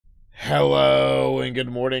Hello and good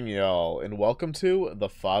morning, y'all, and welcome to The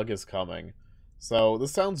Fog is Coming. So,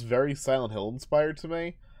 this sounds very Silent Hill inspired to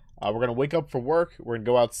me. We're gonna wake up for work, we're gonna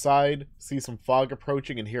go outside, see some fog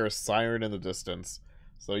approaching, and hear a siren in the distance.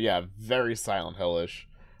 So, yeah, very Silent Hill-ish.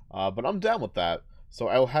 But I'm down with that. So,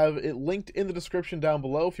 I'll have it linked in the description down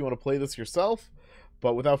below if you want to play this yourself.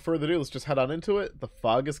 But without further ado, let's just head on into it. The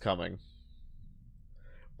Fog is Coming.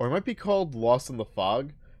 Or it might be called Lost in the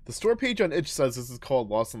Fog. The store page on Itch says this is called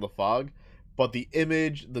Lost in the Fog, but the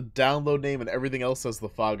image, the download name, and everything else says The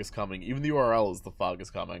Fog is Coming. Even the URL is The Fog is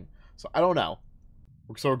Coming. So I don't know.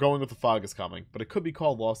 So we're going with The Fog is Coming, but it could be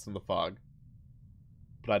called Lost in the Fog.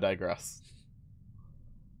 But I digress.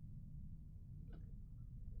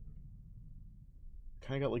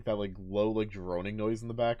 Kind of got like that low droning noise in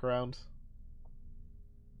the background.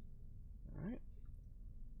 Alright.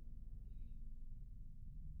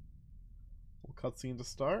 Cutscene to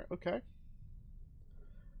start. Okay.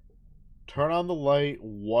 Turn on the light.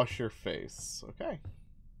 Wash your face. Okay.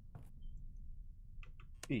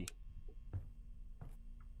 E.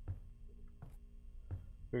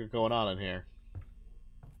 What's going on in here?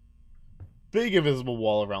 Big invisible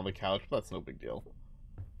wall around the couch, but that's no big deal.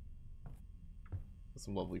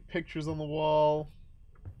 Some lovely pictures on the wall.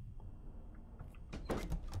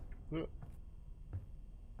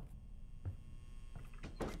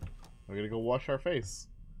 We're gonna go wash our face.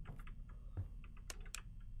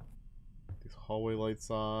 These hallway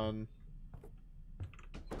lights on.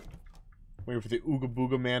 Waiting for the Ooga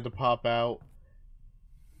Booga Man to pop out.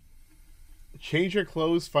 Change your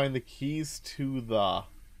clothes, find the keys to the...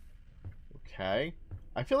 Okay.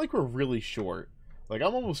 I feel like we're really short. Like,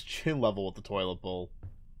 I'm almost chin level with the toilet bowl.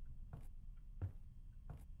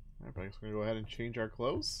 Alright, but I guess we're gonna go ahead and change our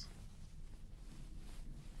clothes.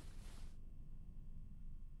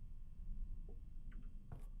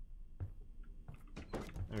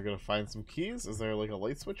 We're gonna find some keys. Is there like a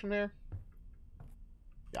light switch in there?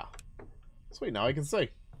 Yeah. Sweet, now I can see.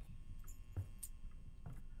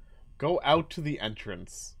 Go out to the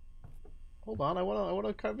entrance. Hold on, I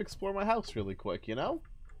wanna kind of explore my house really quick, you know?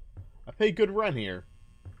 I pay good rent here.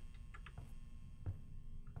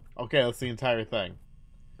 Okay, that's the entire thing.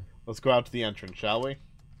 Let's go out to the entrance, shall we?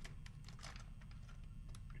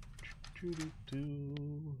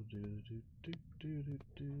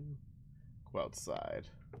 Go outside.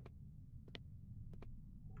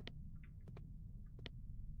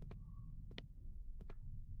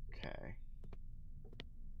 Okay.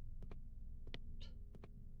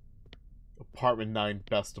 Apartment 9,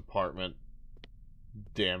 best apartment.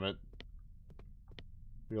 Damn it.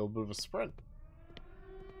 A little bit of a sprint.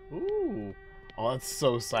 Ooh. Oh, that's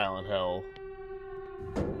so Silent Hill.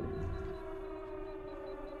 Okay,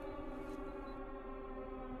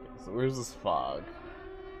 so where's this fog?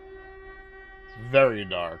 It's very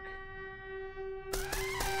dark.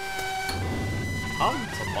 I'm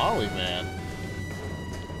Tamale Man.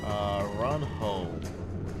 Run home.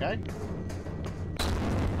 Okay?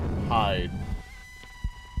 Hide.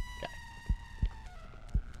 Okay.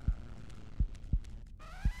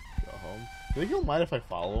 Go home. Do you think he'll mind if I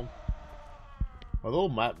follow him? My little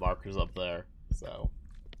map marker's up there, so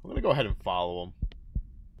I'm gonna go ahead and follow him.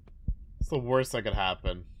 It's the worst that could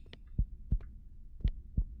happen.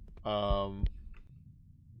 But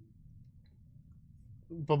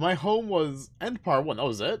my home was end part 1. That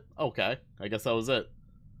was it? Okay. I guess that was it.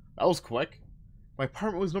 That was quick. My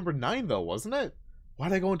apartment was number 9, though, wasn't it?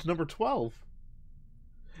 Why'd I go into number 12?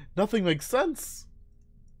 Nothing makes sense.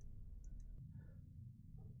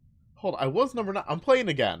 Hold on. I was number 9. I'm playing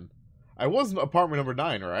again. I was apartment number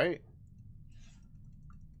 9, right?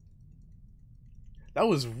 That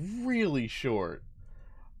was really short.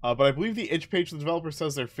 But I believe the itch page the developer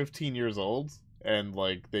says they're 15 years old. And,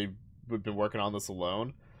 like, they've been working on this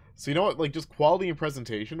alone. So you know what? Like, just quality and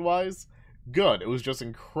presentation-wise, good. It was just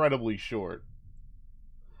incredibly short.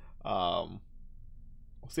 So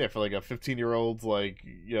yeah, for like a 15-year-old's, like,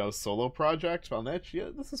 you know, solo project on Itch, yeah,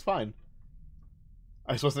 this is fine.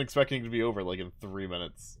 I just wasn't expecting it to be over, like, in 3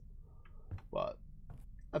 minutes. But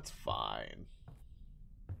that's fine.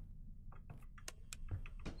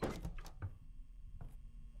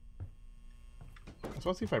 I just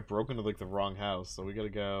want to see if I broke into, like, the wrong house, so we gotta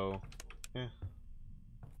go... Eh.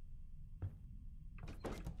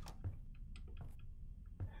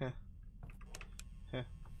 Heh. Heh.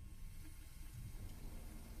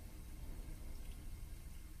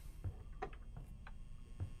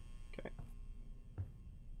 Okay.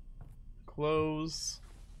 Close.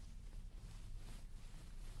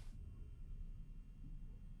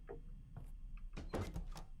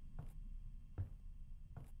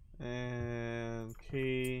 And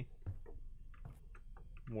key.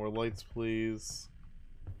 More lights, please.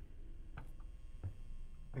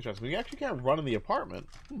 Interesting. We actually can't run in the apartment.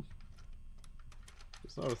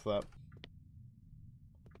 Just noticed that.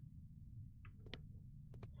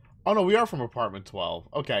 Oh no, we are from apartment 12.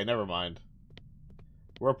 Okay, never mind.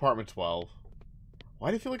 We're apartment 12. Why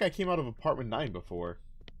do you feel like I came out of apartment 9 before?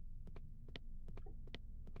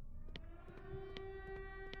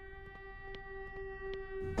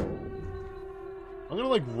 I'm gonna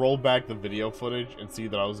like roll back the video footage and see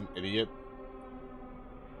that I was an idiot.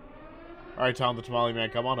 Alright, Tom the Tamale Man,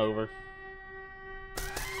 come on over.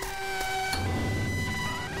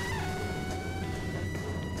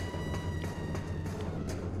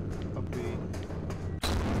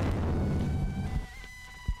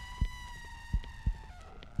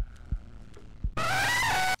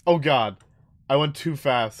 Oh god. I went too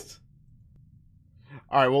fast.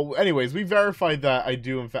 Alright, well, anyways, we verified that I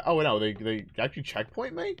do in fact... Oh, no, they actually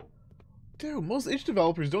checkpoint me? Dude, most itch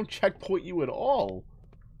developers don't checkpoint you at all.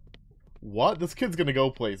 What? This kid's gonna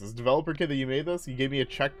go places. Developer kid that you made this, you gave me a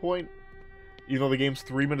checkpoint? Even though the game's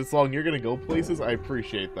 3 minutes long, you're gonna go places? I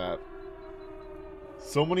appreciate that.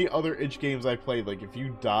 So many other itch games I played, like, if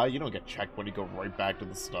you die, you don't get checkpoint, you go right back to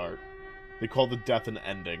the start. They call the death an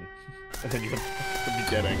ending. And then you have the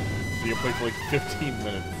beginning. So you can play for like 15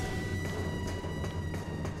 minutes.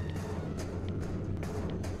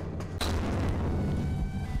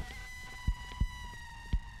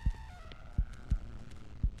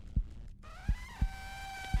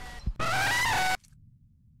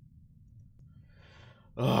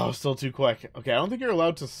 Oh, still too quick. Okay, I don't think you're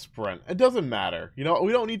allowed to sprint. It doesn't matter. You know,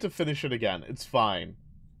 we don't need to finish it again. It's fine.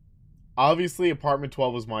 Obviously, apartment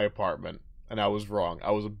 12 was my apartment. And I was wrong.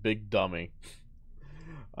 I was a big dummy.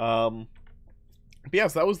 But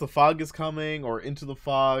yes, that was The Fog is Coming, or Into the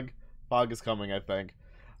Fog. Fog is Coming, I think.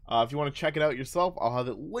 If you want to check it out yourself, I'll have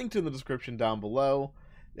it linked in the description down below.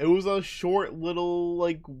 It was a short little,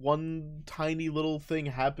 like, one tiny little thing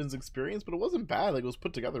happens experience, but it wasn't bad. Like, it was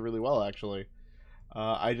put together really well, actually.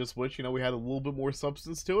 I just wish, you know, we had a little bit more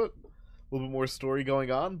substance to it. A little bit more story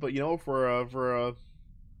going on. But, you know, for a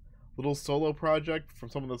little solo project from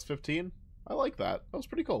someone that's 15... I like that. That was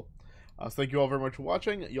pretty cool. So thank you all very much for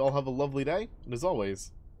watching. You all have a lovely day. And as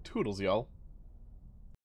always, toodles, y'all.